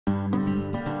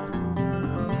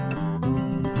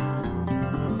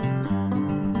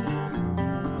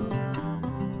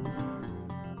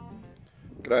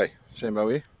G'day, Sambo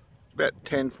here. It's about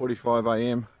 10:45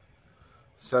 AM,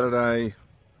 Saturday,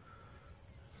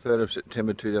 3rd of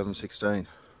September 2016.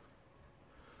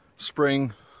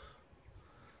 Spring.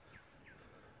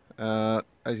 As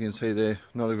you can see there,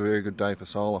 not a very good day for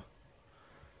solar.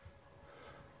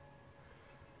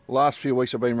 The last few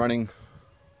weeks I've been running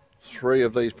 3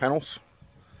 of these panels.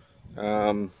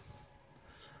 Today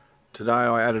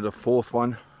I added a 4th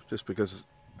one just because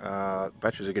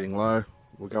batteries are getting low.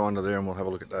 We'll go under there and we'll have a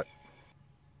look at that.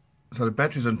 So the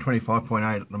battery's on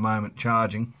 25.8 at the moment,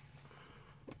 charging.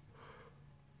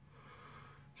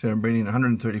 So I'm bringing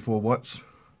 134 watts.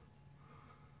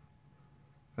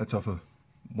 That's off a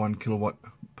 1 kilowatt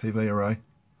PV array.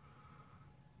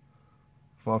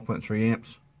 5.3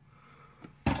 amps.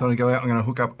 So I'm going to go out, I'm going to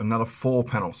hook up another 4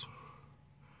 panels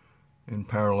in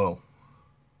parallel.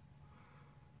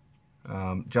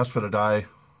 Just for the day.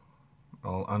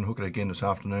 I'll unhook it again this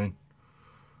afternoon.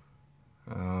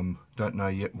 Don't know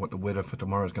yet what the weather for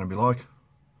tomorrow is going to be like,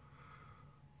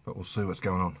 but we'll see what's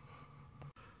going on.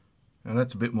 And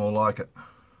that's a bit more like it.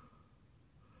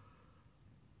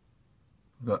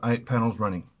 We've got 8 panels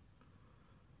running,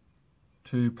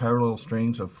 2 parallel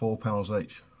strings of 4 panels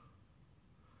each.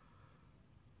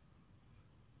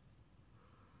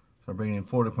 So I'm bringing in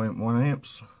 40.1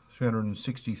 amps,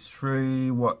 363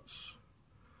 watts.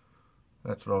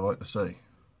 That's what I like to see.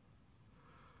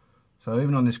 So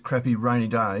even on this crappy rainy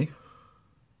day,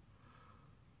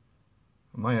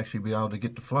 I may actually be able to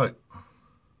get to float.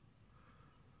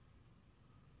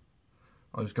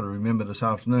 I just got to remember this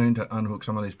afternoon to unhook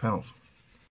some of these panels.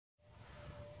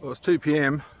 Well, it's 2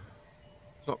 PM.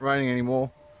 It's not raining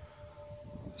anymore.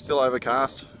 Still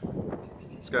overcast.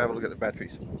 Let's go have a look at the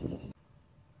batteries.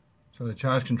 So the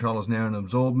charge controller is now in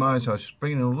absorb mode, so I was just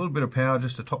bringing in a little bit of power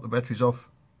just to top the batteries off.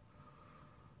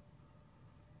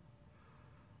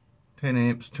 10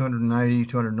 amps, 280,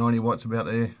 290 watts about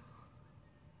there.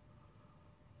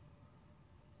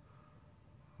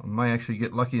 I may actually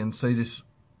get lucky and see this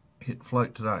hit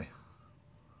float today.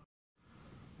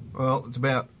 Well, it's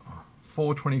about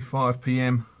 4:25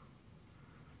 PM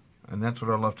and that's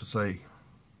what I love to see,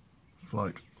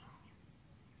 float.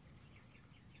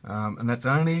 And that's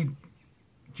only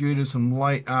due to some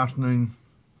late afternoon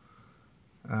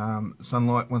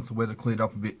sunlight once the weather cleared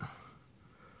up a bit.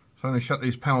 So I'm going to shut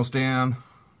these panels down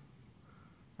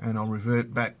and I'll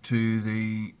revert back to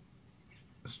the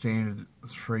standard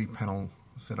 3 panel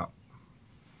setup.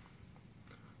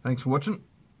 Thanks for watching.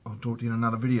 I'll talk to you in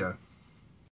another video.